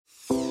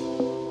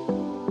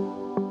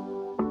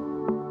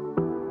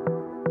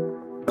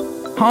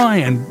Hi,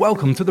 and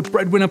welcome to the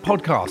Breadwinner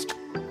podcast.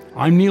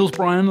 I'm Niels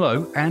Brian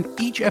Lowe, and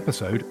each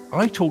episode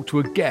I talk to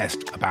a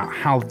guest about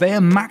how they're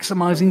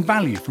maximizing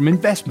value from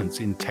investments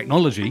in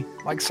technology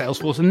like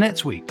Salesforce and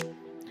NetSuite.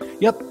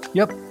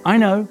 Yep, I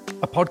know,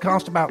 a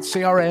podcast about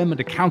CRM and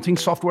accounting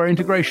software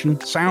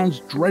integration sounds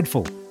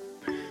dreadful.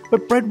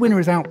 But Breadwinner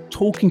is out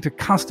talking to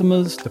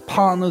customers, to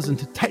partners, and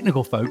to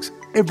technical folks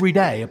every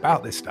day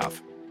about this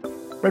stuff.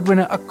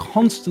 Breadwinner are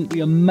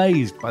constantly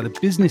amazed by the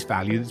business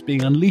value that's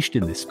being unleashed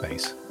in this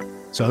space.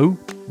 So,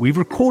 we've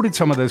recorded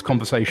some of those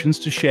conversations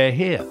to share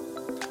here.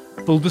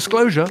 Full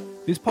disclosure,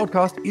 this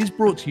podcast is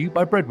brought to you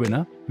by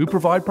Breadwinner, who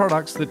provide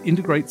products that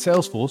integrate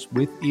Salesforce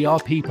with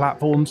ERP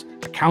platforms,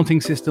 accounting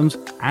systems,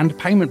 and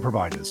payment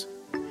providers.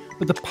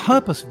 But the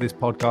purpose of this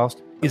podcast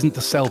isn't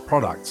to sell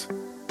products.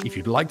 If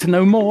you'd like to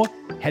know more,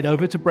 head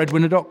over to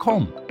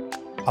breadwinner.com.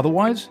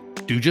 Otherwise,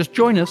 do just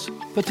join us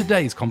for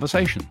today's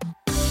conversation.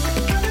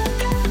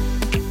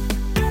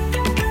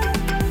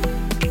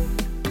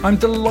 I'm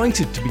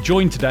delighted to be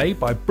joined today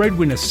by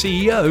Breadwinner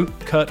CEO,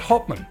 Curt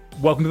Hopmann.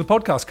 Welcome to the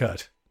podcast,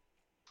 Curt.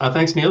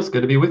 Thanks, Niels.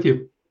 Good to be with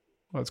you.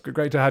 Well, it's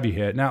great to have you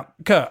here. Now,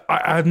 Curt,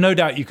 I have no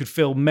doubt you could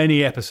fill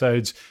many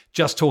episodes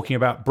just talking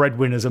about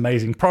Breadwinner's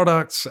amazing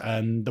products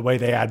and the way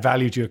they add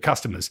value to your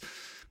customers.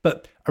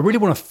 But I really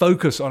want to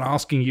focus on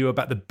asking you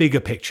about the bigger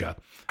picture,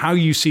 how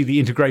you see the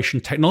integration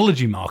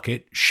technology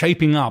market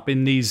shaping up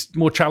in these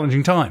more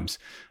challenging times.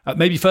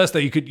 Maybe first, though,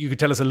 you could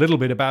tell us a little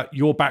bit about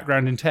your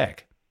background in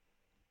tech.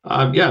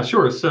 Yeah,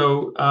 sure.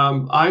 So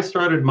I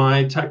started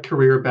my tech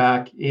career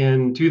back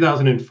in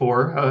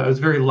 2004. I was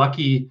very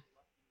lucky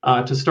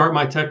to start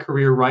my tech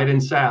career right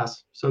in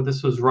SaaS. So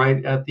this was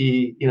right at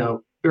the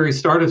very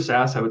start of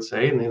SaaS, I would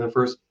say, in the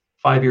first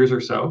 5 years or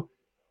so.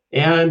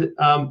 And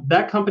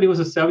that company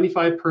was a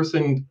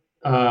 75-person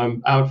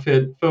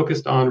outfit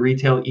focused on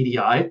retail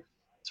EDI,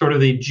 sort of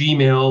the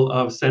Gmail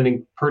of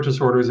sending purchase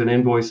orders and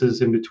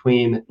invoices in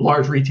between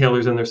large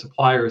retailers and their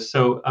suppliers.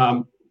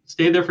 So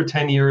stayed there for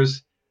 10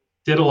 years.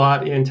 Did a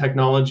lot in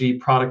technology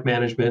product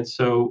management.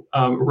 So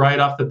right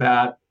off the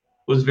bat,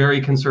 was very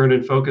concerned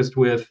and focused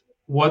with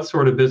what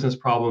sort of business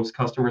problems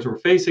customers were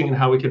facing and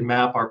how we could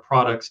map our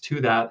products to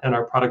that and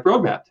our product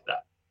roadmap to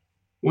that.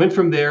 Went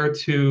from there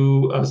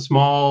to a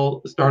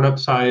small startup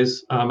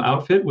size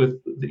outfit with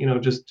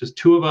just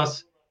two of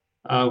us.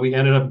 We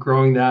ended up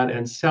growing that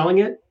and selling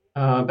it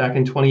back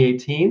in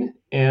 2018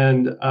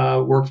 and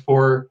worked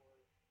for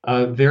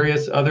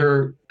various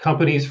other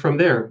companies from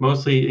there,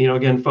 mostly,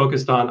 again,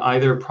 focused on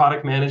either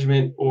product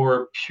management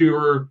or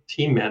pure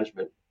team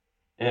management.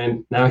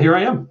 And now here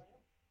I am.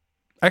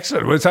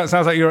 Excellent. Well, it sounds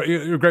like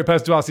you're a great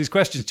person to ask these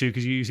questions to,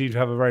 because you seem to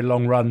have a very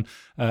long run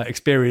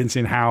experience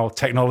in how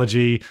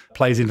technology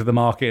plays into the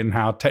market and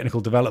how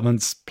technical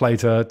developments play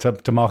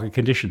to market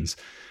conditions.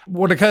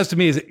 What occurs to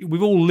me is that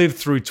we've all lived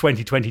through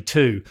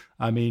 2022.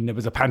 I mean, there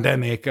was a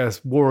pandemic, a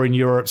war in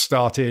Europe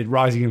started,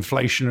 rising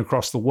inflation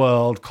across the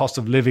world, cost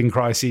of living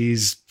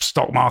crises,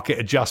 stock market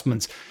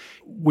adjustments.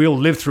 We all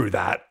lived through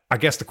that. I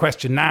guess the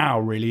question now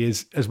really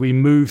is, as we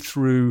move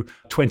through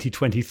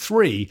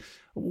 2023,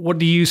 what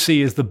do you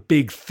see as the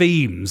big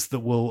themes that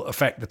will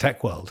affect the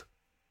tech world?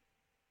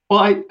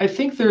 Well, I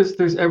think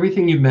there's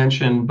everything you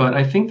mentioned, but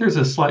I think there's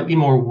a slightly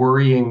more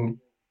worrying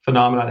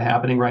phenomenon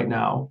happening right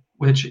now,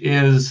 which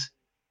is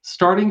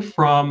starting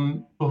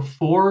from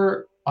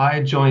before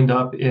I joined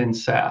up in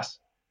SaaS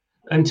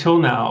until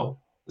now.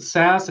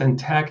 SaaS and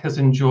tech has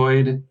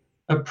enjoyed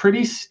a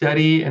pretty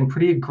steady and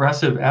pretty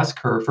aggressive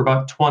S-curve for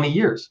about 20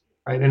 years,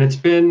 right? And it's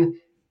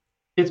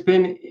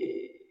been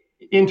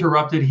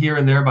interrupted here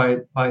and there by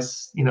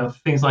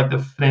things like the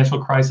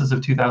financial crisis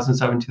of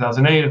 2007,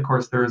 2008. Of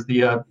course, there's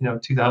the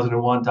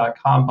 2001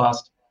 dot-com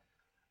bust.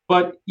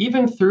 But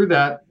even through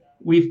that,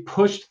 we've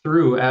pushed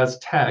through as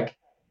tech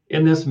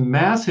in this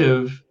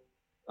massive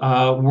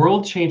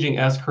world-changing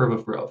S-curve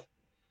of growth.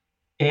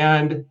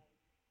 And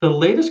the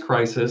latest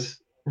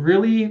crisis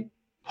really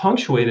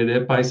punctuated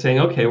it by saying,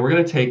 okay, we're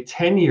going to take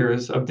 10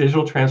 years of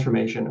digital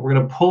transformation. We're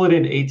going to pull it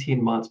into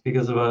 18 months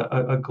because of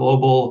a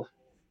global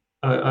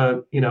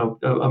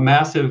a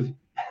massive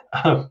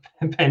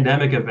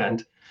pandemic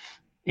event.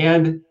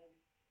 And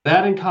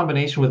that, in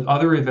combination with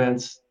other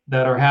events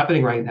that are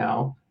happening right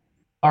now,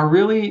 are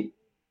really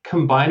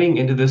combining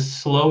into this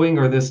slowing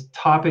or this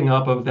topping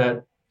up of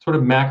that sort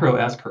of macro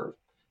S-curve.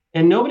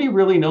 And nobody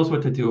really knows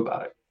what to do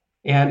about it.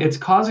 And it's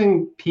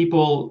causing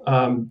people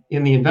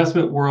in the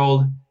investment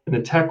world, in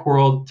the tech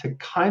world, to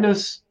kind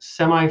of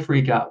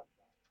semi-freak out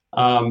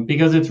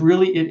because it's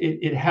really,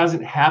 it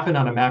hasn't happened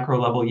on a macro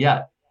level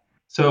yet.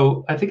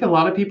 So I think a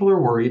lot of people are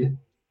worried,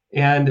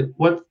 and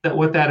what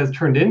that has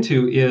turned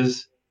into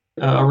is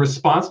a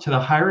response to the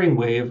hiring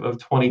wave of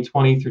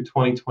 2020 through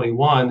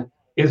 2021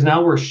 is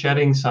now we're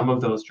shedding some of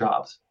those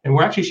jobs, and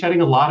we're actually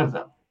shedding a lot of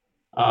them,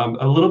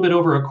 a little bit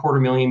over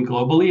 250,000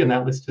 globally, and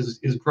that list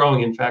is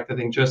growing. In fact, I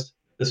think just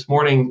this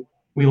morning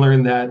we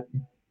learned that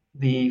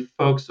the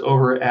folks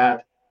over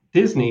at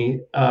Disney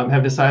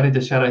have decided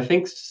to shed, I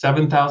think,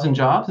 7,000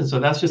 jobs, and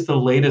so that's just the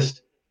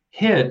latest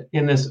hit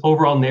in this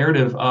overall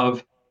narrative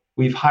of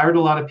we've hired a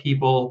lot of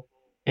people,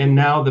 And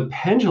now the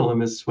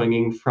pendulum is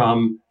swinging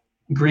from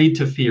greed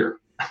to fear.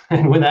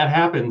 And when that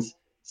happens,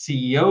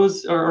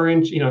 CFOs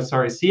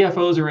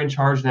are in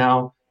charge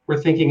now.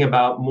 We're thinking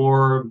about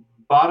more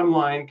bottom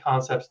line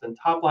concepts than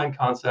top line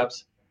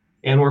concepts.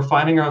 And we're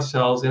finding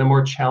ourselves in a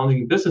more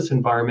challenging business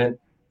environment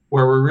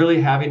where we're really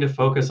having to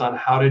focus on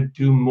how to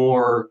do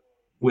more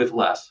with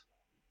less.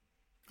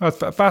 That's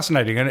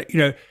fascinating.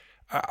 And,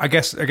 I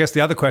guess the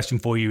other question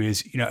for you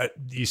is,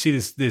 you see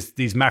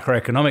these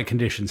macroeconomic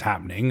conditions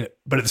happening,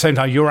 but at the same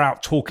time, you're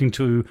out talking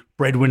to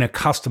Breadwinner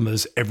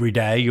customers every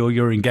day.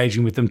 You're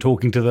engaging with them,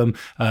 talking to them,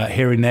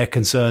 hearing their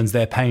concerns,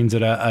 their pains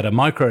at a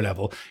micro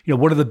level.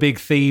 What are the big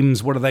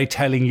themes? What are they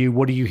telling you?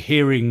 What are you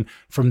hearing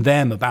from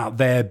them about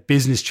their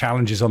business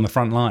challenges on the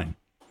front line?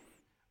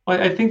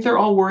 I think they're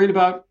all worried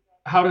about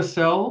how to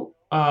sell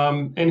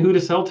and who to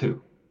sell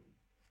to.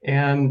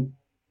 And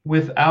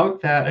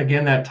without that,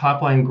 again, that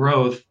top line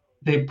growth,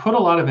 they put a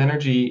lot of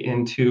energy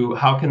into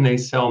how can they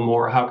sell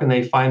more? How can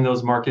they find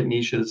those market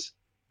niches?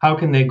 How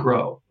can they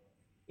grow?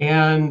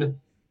 And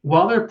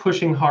while they're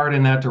pushing hard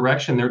in that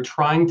direction, they're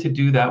trying to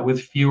do that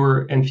with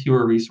fewer and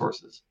fewer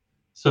resources.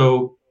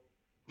 So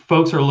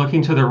folks are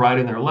looking to their right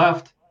and their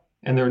left,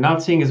 and they're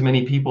not seeing as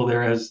many people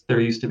there as there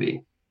used to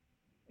be.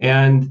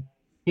 And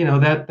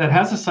that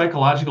has a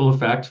psychological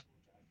effect.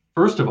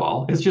 First of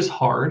all, it's just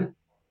hard.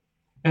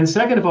 And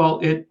second of all,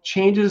 it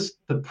changes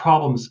the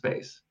problem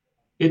space.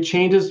 It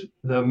changes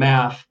the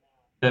math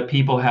that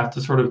people have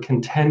to sort of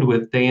contend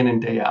with day in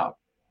and day out.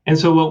 And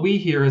so what we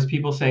hear is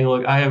people saying,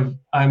 look,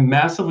 I'm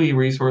massively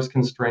resource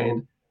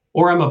constrained,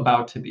 or I'm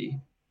about to be,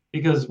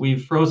 because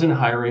we've frozen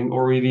hiring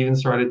or we've even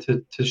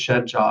started to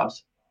shed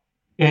jobs.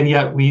 And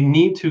yet we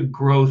need to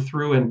grow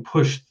through and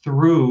push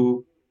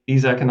through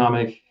these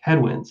economic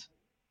headwinds.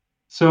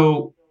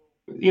 So,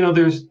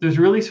 there's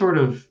really sort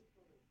of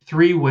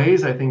three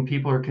ways I think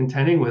people are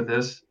contending with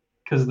this,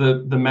 because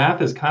the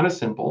math is kind of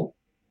simple.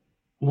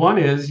 One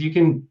is you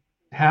can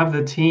have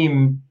the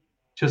team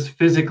just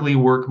physically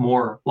work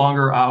more,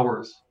 longer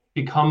hours,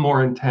 become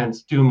more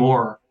intense, do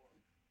more.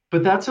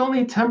 But that's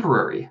only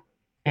temporary.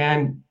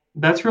 And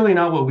that's really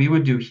not what we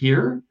would do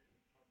here.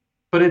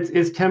 But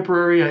it's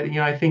temporary.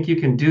 I think you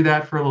can do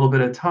that for a little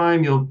bit of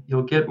time.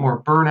 You'll get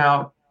more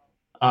burnout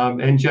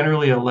and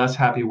generally a less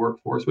happy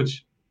workforce,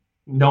 which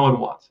no one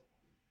wants.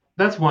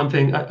 That's one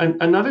thing.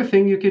 Another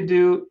thing you could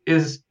do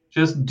is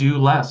just do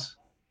less,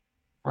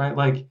 right?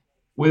 Like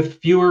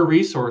with fewer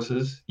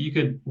resources, you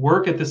could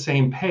work at the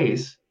same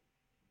pace,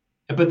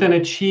 but then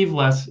achieve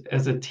less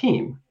as a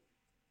team.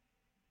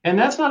 And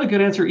that's not a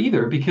good answer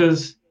either,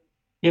 because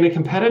in a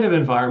competitive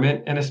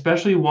environment, and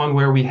especially one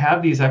where we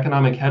have these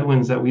economic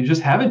headwinds that we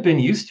just haven't been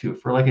used to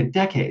for like a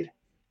decade,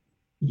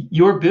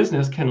 your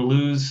business can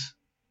lose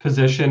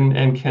position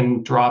and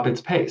can drop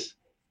its pace.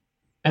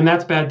 And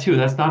that's bad too.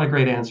 That's not a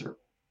great answer.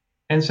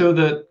 And so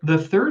the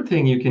third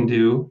thing you can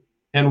do,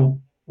 and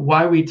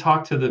why we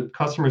talk to the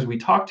customers we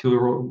talk to,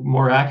 or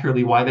more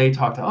accurately, why they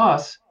talk to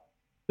us,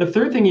 the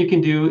third thing you can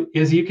do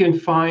is you can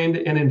find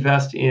and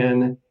invest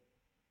in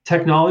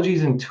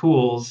technologies and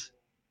tools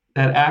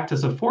that act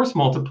as a force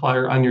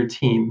multiplier on your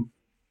team.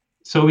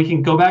 So we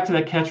can go back to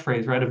that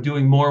catchphrase, right, of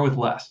doing more with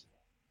less.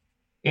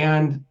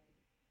 And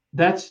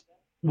that's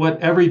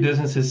what every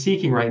business is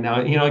seeking right now.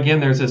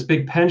 Again, there's this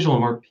big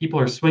pendulum where people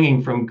are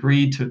swinging from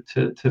greed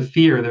to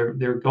fear.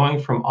 They're going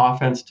from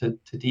offense to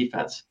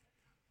defense,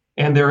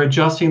 and they're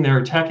adjusting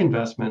their tech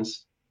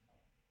investments,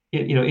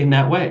 in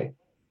that way.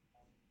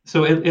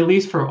 So at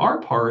least for our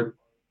part,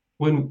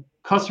 when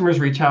customers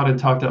reach out and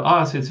talk to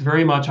us, it's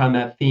very much on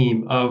that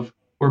theme of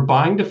we're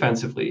buying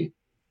defensively,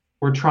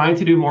 we're trying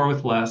to do more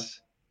with less.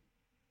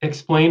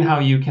 Explain how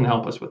you can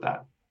help us with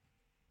that.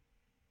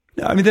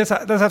 I mean, that's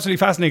absolutely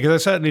fascinating,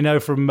 because I certainly know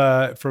from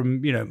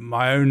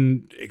my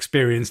own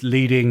experience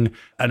leading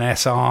an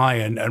SI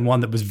and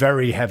one that was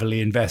very heavily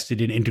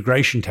invested in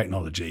integration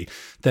technology,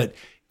 that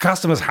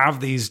customers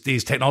have these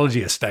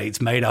technology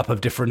estates made up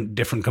of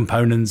different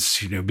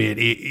components, be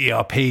it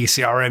ERP,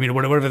 CRM,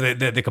 whatever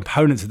the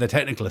components of the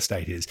technical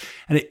estate is.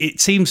 And it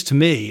seems to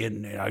me,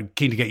 and I'm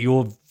keen to get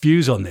your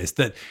views on this,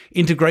 that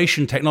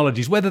integration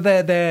technologies, whether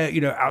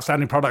they're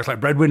outstanding products like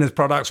Breadwinner's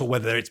products, or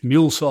whether it's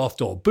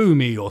MuleSoft or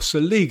Boomi or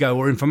Soligo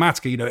or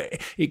Informatica,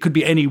 it could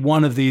be any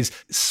one of these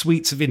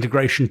suites of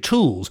integration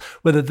tools,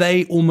 whether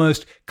they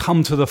almost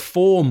come to the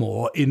fore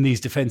more in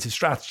these defensive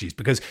strategies,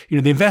 because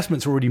the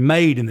investments are already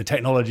made in the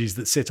technologies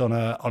that sit on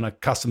a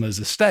customer's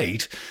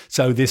estate.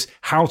 So this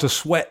how to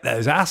sweat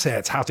those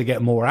assets, how to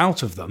get more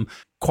out of them,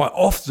 quite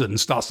often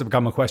starts to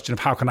become a question of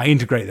how can I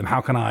integrate them?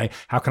 How can I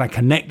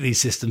connect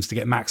these systems to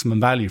get maximum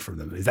value from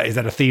them? Is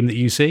that a theme that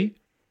you see?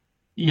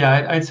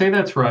 Yeah, I'd say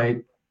that's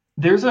right.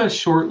 There's a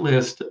short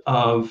list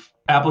of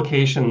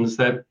applications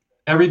that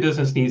every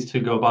business needs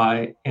to go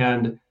by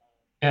and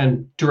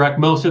direct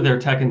most of their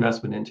tech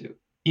investment into.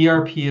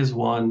 ERP is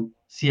one,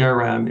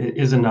 CRM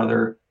is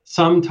another.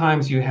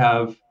 Sometimes you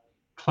have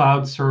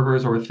cloud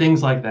servers or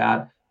things like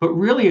that, but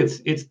really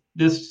it's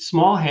this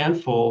small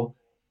handful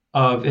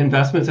of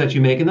investments that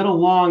you make, and then a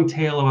long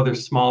tail of other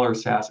smaller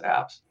SaaS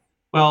apps.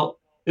 Well,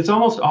 it's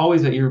almost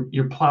always that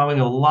you're plowing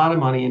a lot of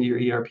money into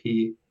your ERP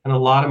and a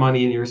lot of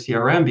money into your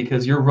CRM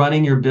because you're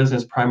running your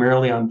business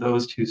primarily on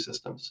those two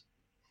systems.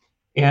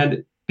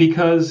 And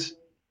because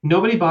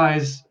nobody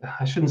buys,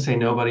 I shouldn't say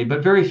nobody,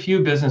 but very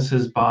few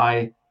businesses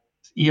buy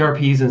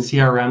ERPs and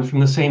CRMs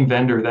from the same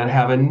vendor that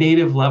have a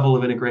native level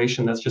of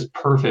integration that's just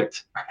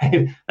perfect,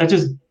 right? That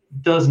just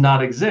does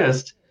not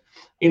exist.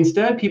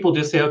 Instead, people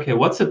just say, okay,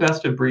 what's the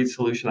best of breed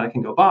solution I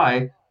can go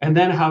buy? And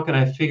then how can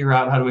I figure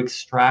out how to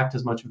extract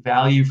as much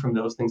value from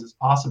those things as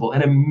possible?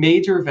 And a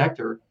major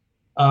vector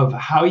of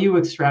how you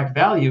extract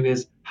value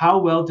is how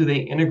well do they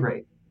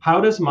integrate? How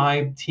does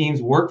my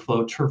team's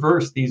workflow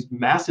traverse these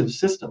massive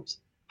systems?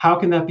 How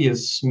can that be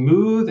as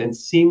smooth and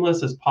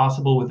seamless as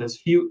possible with as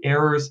few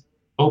errors,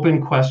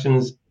 open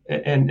questions,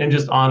 and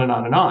just on and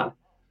on and on?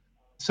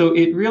 So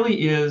it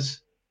really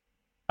is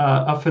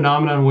a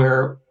phenomenon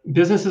where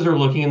businesses are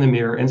looking in the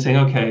mirror and saying,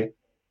 okay,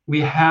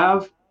 we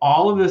have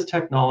all of this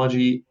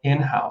technology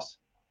in-house.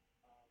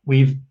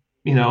 We've,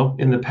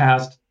 in the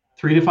past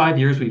 3 to 5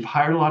 years, we've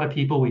hired a lot of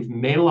people, we've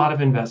made a lot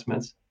of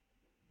investments.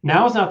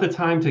 Now is not the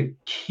time to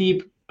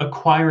keep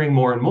acquiring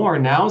more and more.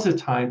 Now is the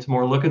time to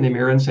more look in the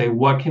mirror and say,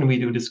 what can we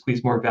do to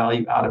squeeze more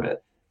value out of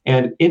it?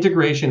 And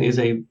integration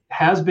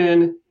has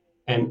been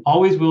and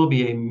always will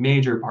be a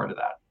major part of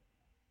that.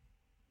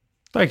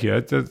 Thank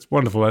you. That's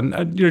wonderful.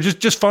 And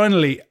just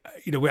finally,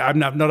 I'm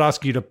not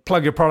asking you to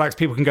plug your products.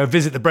 People can go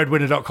visit the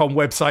breadwinner.com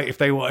website if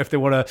they want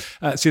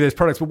to see those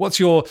products. But what's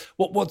your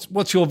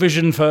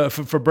vision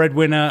for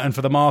Breadwinner and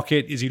for the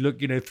market as you look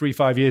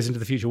 3-5 years into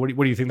the future? What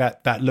do you think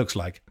that looks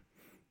like?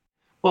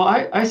 Well,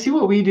 I see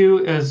what we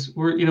do as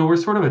we're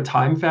sort of a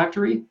time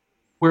factory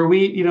where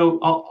we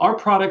our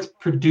products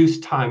produce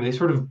time. They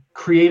sort of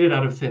create it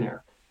out of thin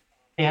air,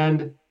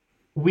 and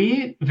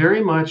we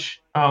very much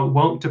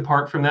won't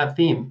depart from that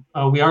theme.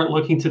 We aren't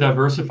looking to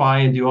diversify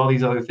and do all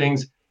these other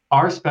things.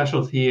 Our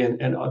specialty and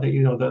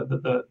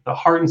the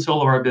heart and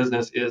soul of our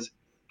business is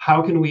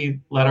how can we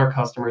let our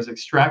customers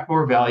extract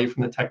more value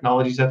from the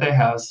technologies that they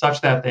have,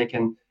 such that they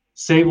can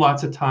save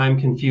lots of time,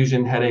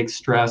 confusion, headaches,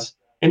 stress,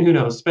 and who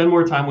knows, spend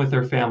more time with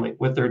their family,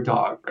 with their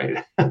dog.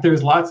 Right?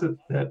 There's lots of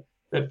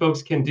that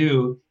folks can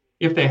do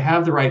if they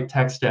have the right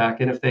tech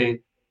stack and if they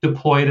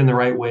deploy it in the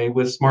right way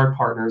with smart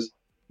partners.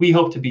 We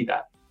hope to be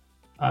that,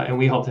 and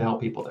we hope to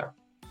help people there.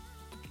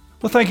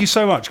 Well, thank you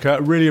so much,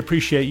 Curt. I really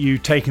appreciate you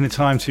taking the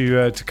time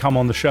to come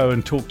on the show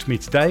and talk to me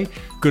today.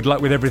 Good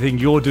luck with everything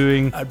you're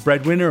doing at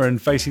Breadwinner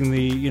and facing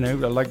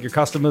like your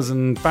customers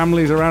and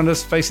families around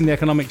us, facing the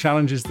economic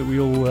challenges that we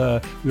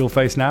all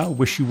face now.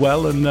 Wish you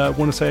well, and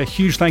want to say a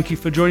huge thank you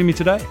for joining me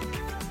today.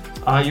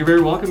 You're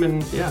very welcome,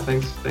 and yeah,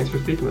 thanks for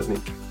speaking with me.